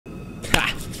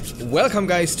Welcome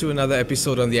guys to another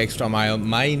episode on the Extra Mile.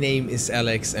 My name is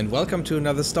Alex and welcome to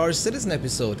another Star Citizen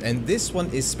episode, and this one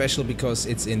is special because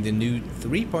it's in the new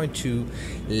 3.2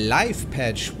 live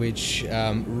patch, which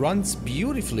runs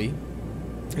beautifully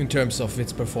in terms of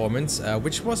its performance,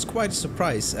 which was quite a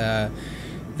surprise.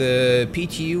 The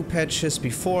PTU patches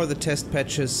before the test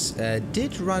patches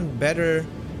did run better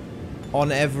on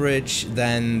average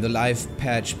than the live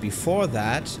patch before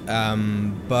that,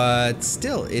 but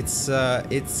still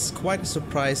it's quite a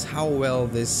surprise how well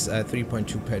this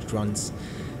 3.2 patch runs.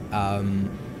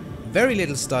 Very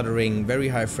little stuttering, very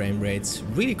high frame rates,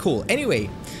 really cool. Anyway,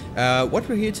 what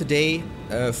we're here today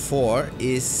for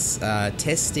is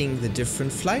testing the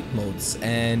different flight modes,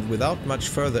 and without much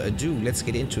further ado, let's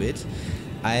get into it.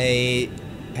 I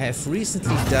have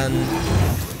recently done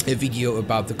a video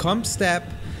about the Comstab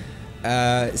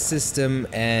system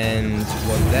and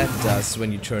what that does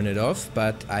when you turn it off,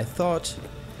 but I thought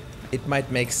it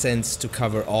might make sense to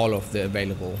cover all of the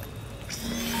available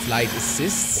flight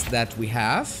assists that we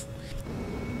have.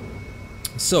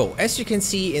 So, as you can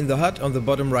see in the HUD on the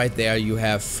bottom right there, you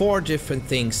have 4 different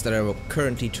things that are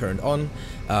currently turned on.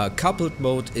 Coupled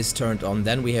mode is turned on,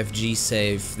 then we have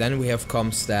GSafe, then we have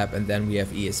Comstab, and then we have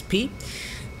ESP.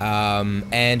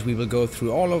 And we will go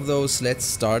through all of those. Let's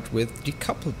start with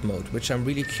decoupled mode, which I'm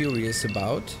really curious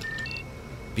about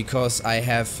because I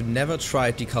have never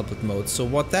tried decoupled mode. So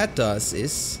what that does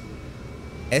is,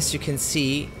 as you can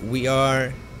see, we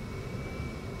are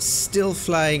still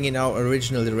flying in our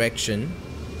original direction,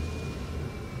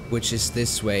 which is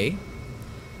this way.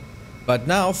 But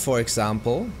now, for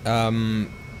example,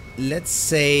 let's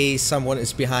say someone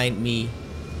is behind me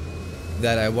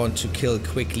that I want to kill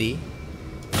quickly.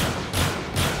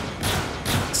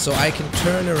 So I can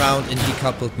turn around in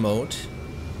decoupled mode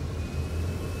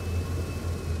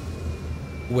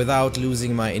without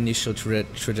losing my initial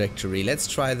trajectory. Let's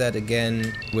try that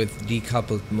again with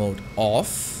decoupled mode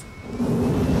off.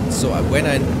 So when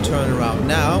I turn around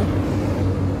now,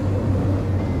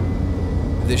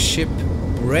 the ship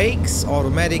brakes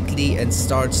automatically and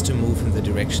starts to move in the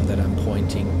direction that I'm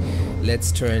pointing.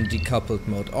 Let's turn decoupled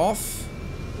mode off.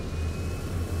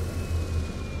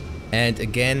 And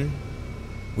again,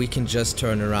 we can just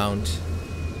turn around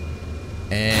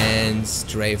and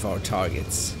strafe our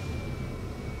targets.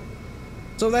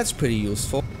 So that's pretty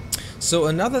useful. So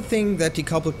another thing that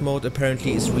decoupled mode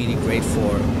apparently is really great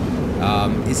for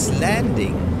is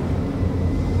landing.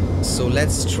 So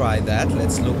let's try that.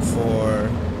 Let's look for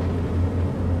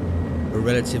a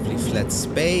relatively flat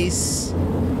space.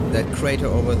 That crater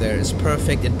over there is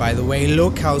perfect. And by the way,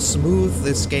 look how smooth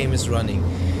this game is running.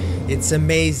 It's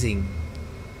amazing.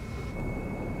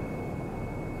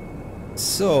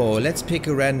 So let's pick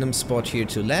a random spot here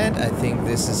to land. I think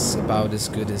this is about as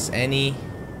good as any.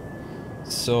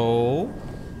 So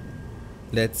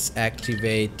let's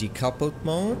activate decoupled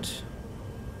mode.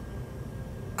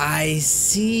 I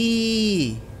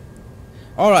see.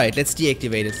 Alright, let's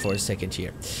deactivate it for a second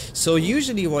here. So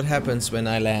usually what happens when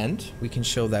I land, we can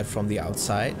show that from the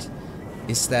outside,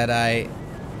 is that I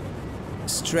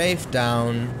strafe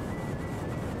down.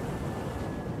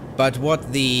 But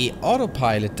what the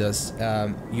autopilot does,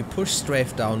 you push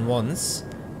strafe down once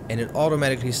and it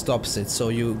automatically stops it. So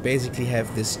you basically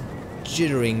have this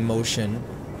jittering motion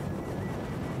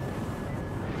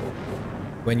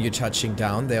when you're touching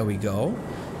down. There we go.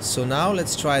 So now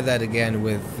let's try that again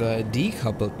with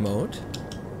decoupled mode,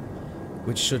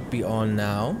 which should be on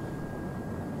now.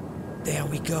 There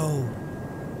we go.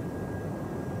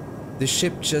 The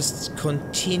ship just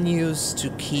continues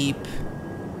to keep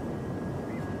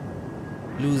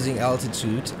losing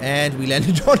altitude, and we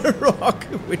landed on a rock,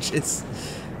 which is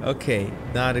okay,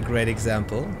 not a great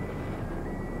example.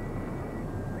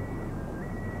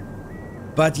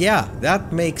 But yeah,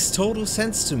 that makes total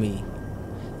sense to me.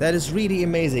 That is really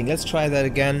amazing. Let's try that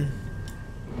again.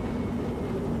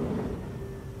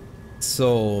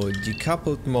 So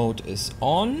decoupled mode is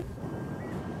on.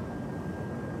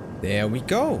 There we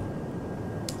go.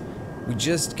 We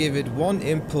just give it one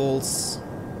impulse.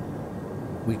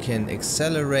 We can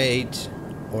accelerate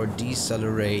or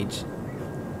decelerate.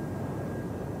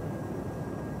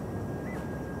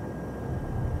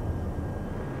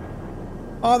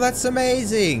 Oh, that's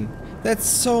amazing! That's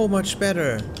so much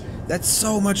better. That's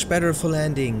so much better for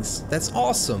landings. That's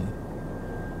awesome.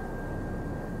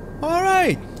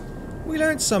 Alright. We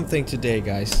learned something today,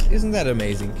 guys. Isn't that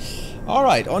amazing?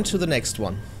 Alright, on to the next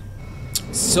one.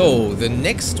 So, the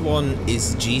next one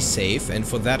is GSafe, and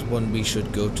for that one we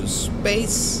should go to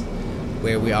space,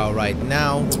 where we are right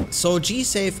now. So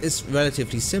GSafe is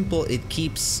relatively simple. It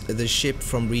keeps the ship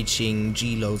from reaching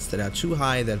G loads that are too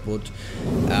high, that would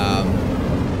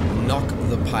knock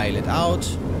the pilot out.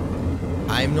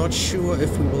 I'm not sure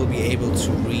if we will be able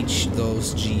to reach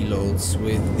those G loads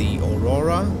with the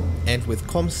Aurora and with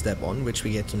Comstab on, which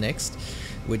we get to next,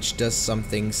 which does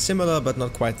something similar but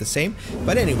not quite the same.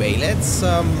 But anyway, let's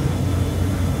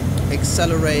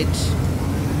accelerate.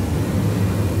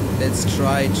 Let's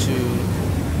try to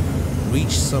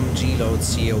reach some G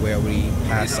loads here where we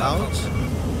pass out,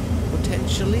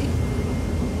 potentially.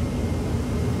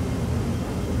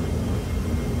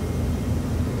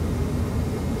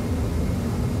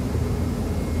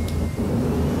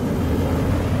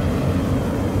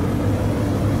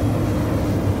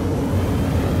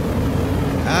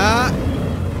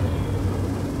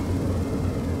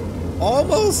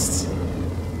 Almost!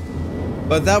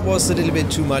 But that was a little bit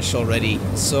too much already.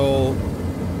 So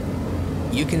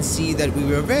you can see that we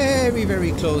were very,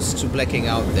 very close to blacking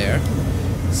out there.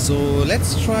 So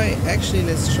let's try, actually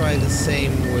let's try the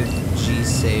same with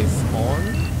GSafe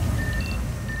on.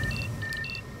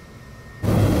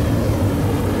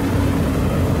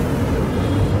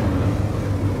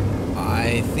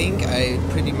 I think I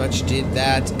pretty much did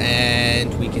that,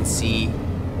 and we can see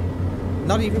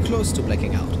not even close to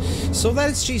blacking out. So that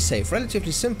is GSafe.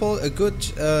 Relatively simple, a good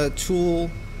tool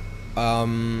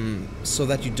so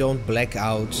that you don't black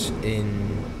out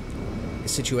in a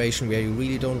situation where you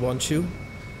really don't want to.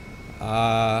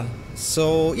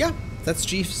 So yeah, that's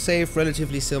GSafe,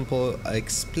 relatively simple,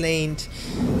 explained.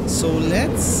 So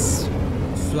let's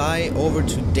fly over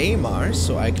to Daymar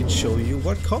so I can show you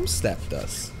what Comstab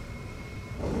does.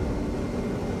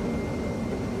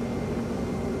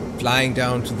 Flying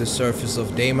down to the surface of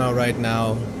Daymar right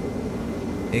now.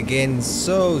 Again,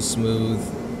 so smooth.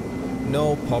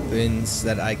 No pop-ins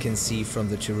that I can see from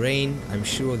the terrain. I'm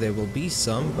sure there will be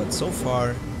some, but so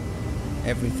far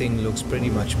everything looks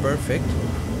pretty much perfect.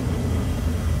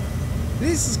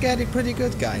 This is getting pretty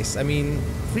good, guys. I mean,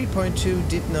 3.2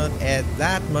 did not add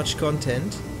that much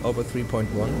content over 3.1,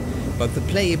 but the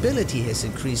playability has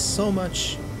increased so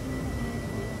much.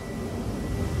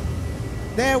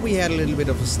 There we had a little bit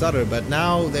of a stutter, but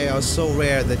now they are so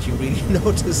rare that you really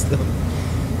notice them.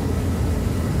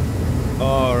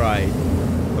 Alright,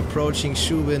 approaching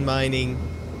Shubin mining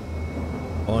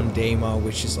on Daymar,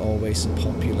 which is always a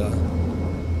popular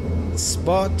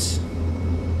spot.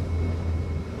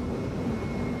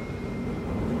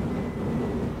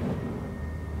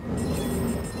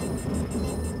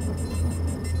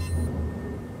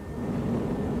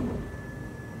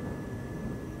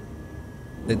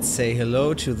 Let's say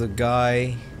hello to the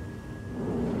guy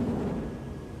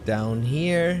down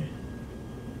here.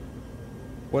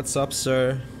 What's up,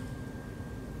 sir?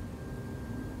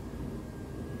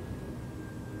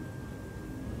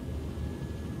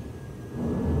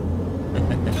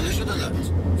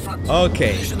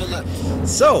 Okay,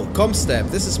 so Comstab,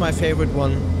 this is my favorite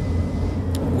one.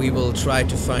 We will try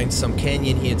to find some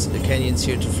canyons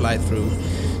here to fly through.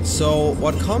 So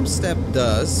what Comstab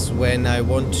does when I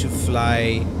want to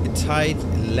fly a tight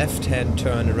left-hand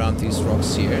turn around these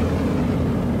rocks here,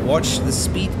 watch the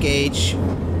speed gauge.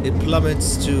 It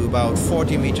plummets to about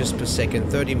 40 meters per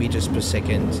second, 30 meters per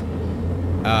second,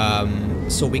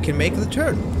 so we can make the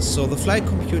turn. So the flight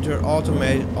computer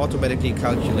automatically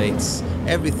calculates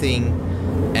everything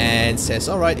and says,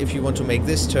 alright, if you want to make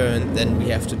this turn, then we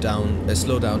have to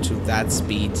slow down to that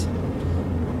speed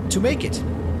to make it.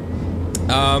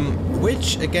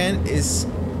 Which again is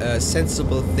a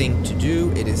sensible thing to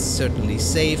do. It is certainly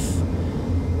safe.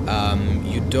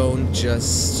 You don't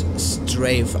just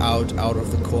strafe out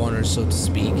of the corner, so to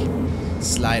speak,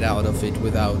 slide out of it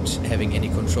without having any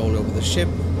control over the ship.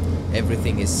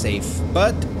 Everything is safe,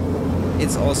 but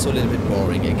it's also a little bit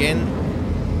boring. Again,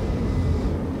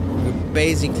 we're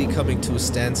basically coming to a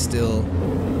standstill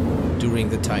during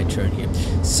the tight turn here.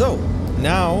 So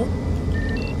now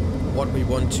what we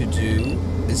want to do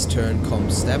is turn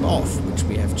Comstab off, which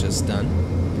we have just done.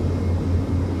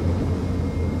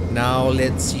 Now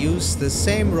let's use the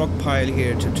same rock pile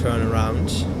here to turn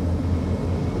around.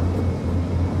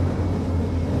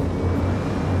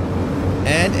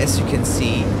 And as you can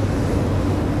see,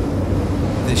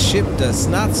 the ship does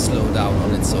not slow down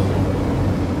on its own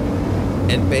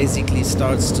and basically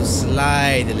starts to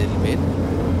slide a little bit.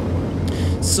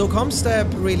 So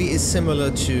Comstab really is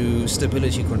similar to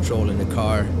stability control in the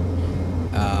car.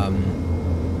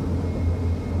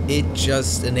 It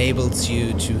just enables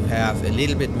you to have a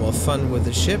little bit more fun with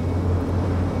the ship,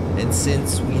 and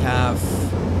since we have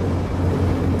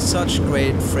such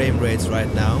great frame rates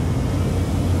right now,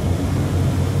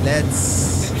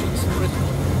 let's...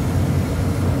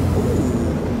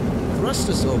 Ooh,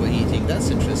 thrusters overheating, that's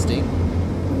interesting.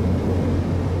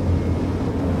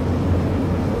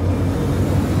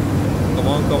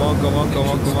 on, come on, come on, come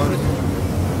on, come on.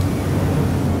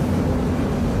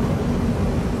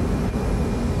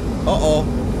 Uh-oh.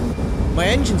 My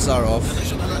engines are off.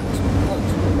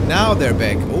 Now they're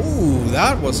back. Ooh,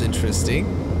 that was interesting.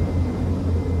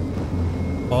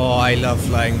 Oh, I love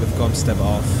flying with Comstab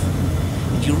off.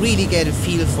 You really get a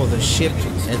feel for the ship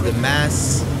and the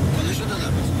mass.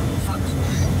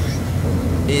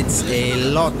 It's a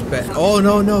lot better. Oh,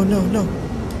 no, no, no, no.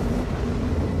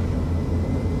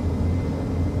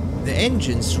 The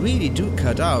engines really do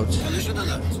cut out.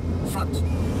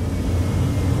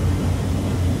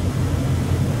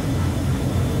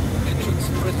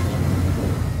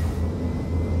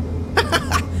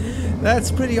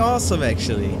 That's pretty awesome,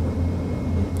 actually.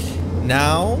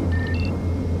 Now,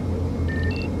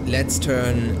 let's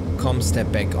turn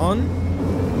Comstab back on.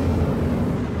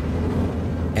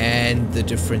 And the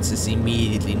difference is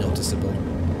immediately noticeable.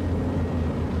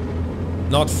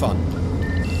 Not fun.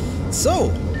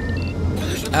 So,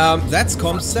 that's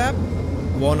Comstab,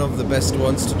 one of the best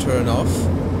ones to turn off.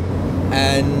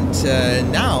 And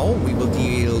now we will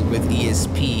deal with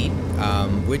ESP,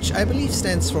 which I believe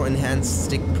stands for Enhanced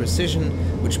Stick Precision,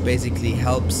 which basically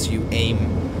helps you aim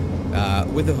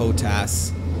with the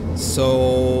HOTAS.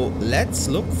 So let's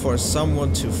look for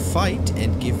someone to fight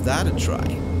and give that a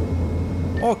try.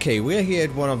 Okay, we're here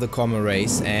at one of the common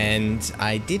race, and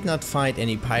I did not find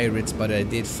any pirates, but I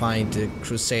did find a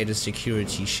Crusader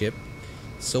security ship.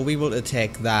 So we will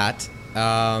attack that.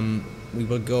 We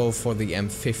will go for the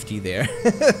M50 there,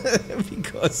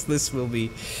 because this will be,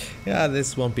 yeah,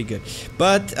 this won't be good.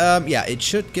 But yeah, it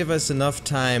should give us enough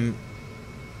time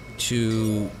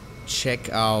to check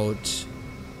out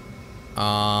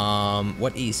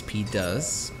what ESP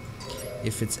does,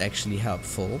 if it's actually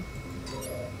helpful.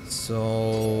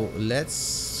 So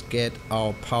let's get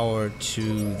our power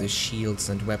to the shields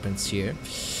and weapons here.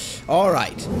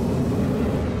 Alright.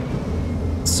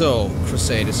 So,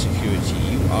 Crusader security,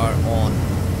 you are on.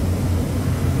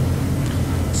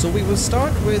 So we will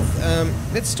start with,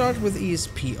 let's start with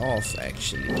ESP off,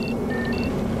 actually.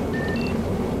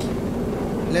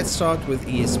 Let's start with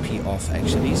ESP off,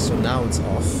 actually. So now it's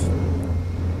off.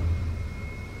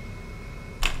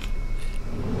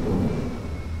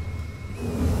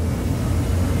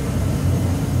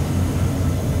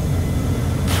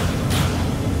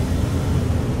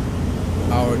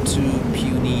 Our two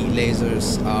puny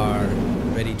lasers are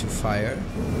ready to fire.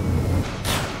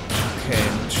 Okay,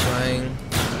 I'm trying.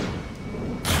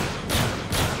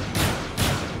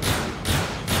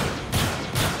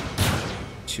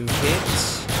 To hit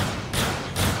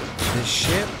the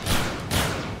ship.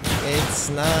 It's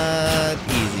not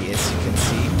easy, as you can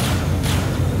see.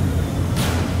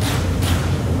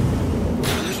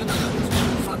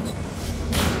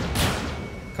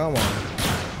 Come on.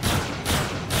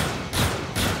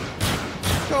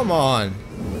 Come on.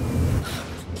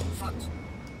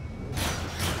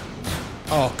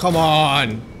 Oh, come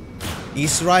on.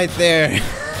 He's right there.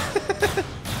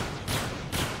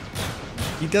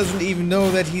 He doesn't even know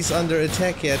that he's under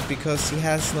attack yet, because he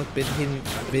has not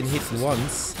been hit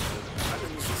once.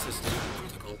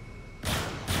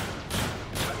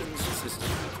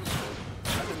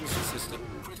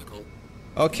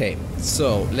 Okay,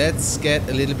 so let's get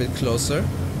a little bit closer.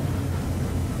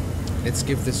 Let's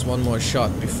give this one more shot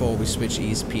before we switch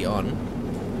ESP on.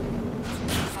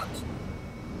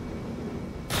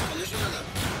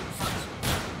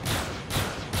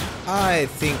 I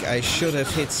think I should have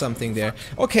hit something there.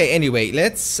 Okay, anyway,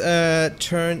 let's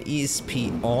turn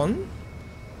ESP on.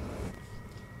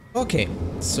 Okay,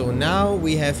 so now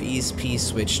we have ESP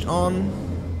switched on.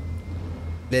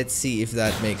 Let's see if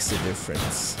that makes a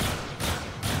difference.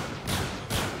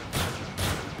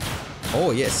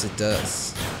 Oh, yes, it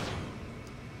does.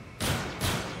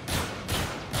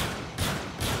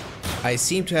 I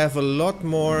seem to have a lot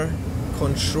more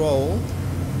control.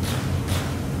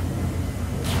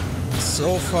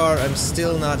 So far, I'm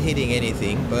still not hitting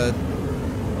anything, but...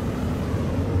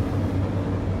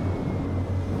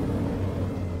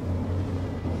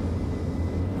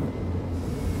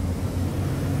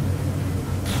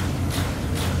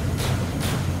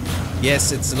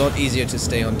 yes, it's a lot easier to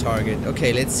stay on target.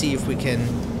 Okay, let's see if we can...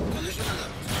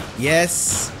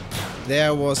 yes,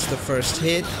 there was the first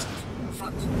hit.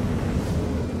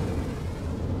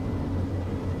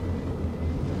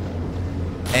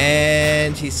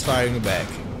 And he's firing back.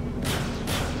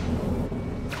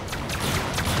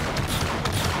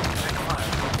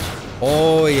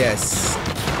 Oh yes.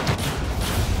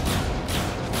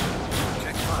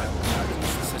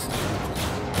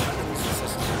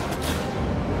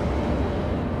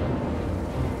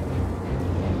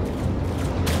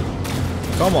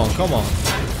 Come on, come on.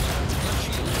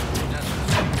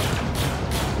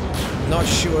 Not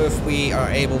sure if we are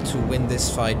able to win this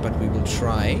fight, but we will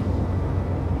try.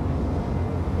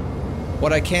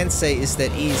 What I can say is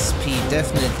that ESP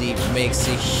definitely makes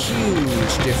a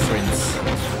huge difference.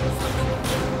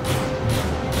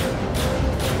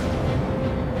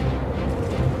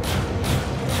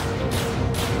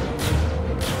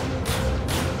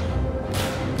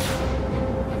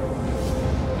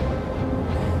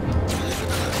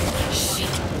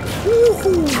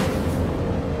 Woohoo!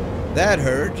 That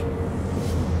hurt.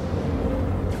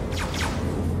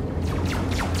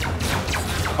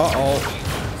 Uh-oh.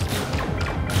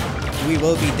 We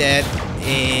will be dead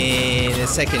in a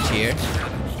second here.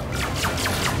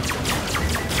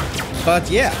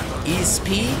 But yeah,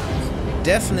 ESP,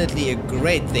 definitely a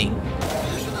great thing.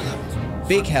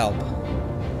 Big help.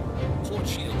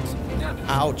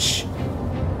 Ouch.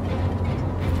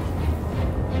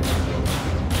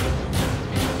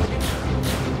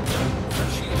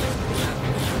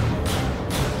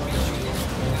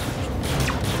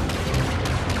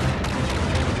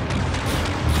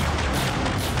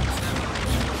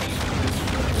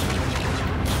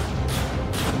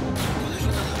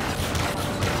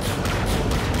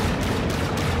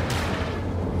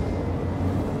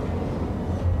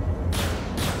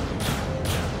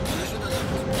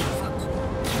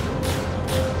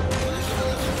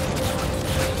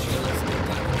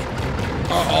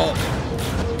 Uh-oh.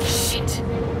 Shit.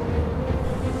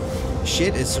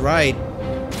 Shit is right.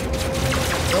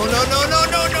 No, no, no, no,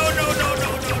 no, no, no, no, no,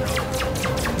 no, no.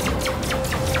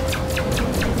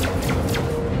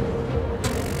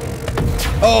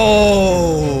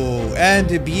 Oh,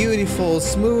 and a beautiful,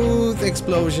 smooth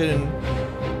explosion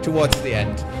towards the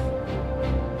end.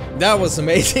 That was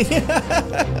amazing.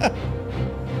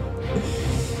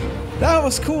 That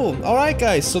was cool. Alright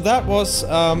guys, so that was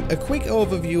a quick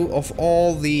overview of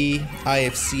all the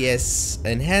IFCS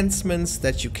enhancements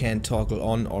that you can toggle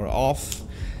on or off.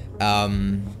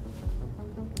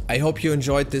 I hope you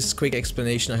enjoyed this quick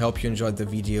explanation. I hope you enjoyed the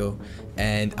video,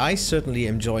 and I certainly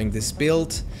am enjoying this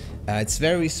build. It's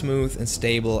very smooth and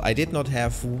stable. I did not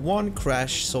have one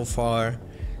crash so far,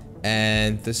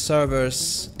 and the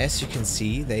servers, as you can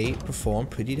see, they perform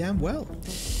pretty damn well.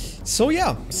 So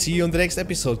yeah, see you on the next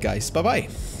episode, guys. Bye bye.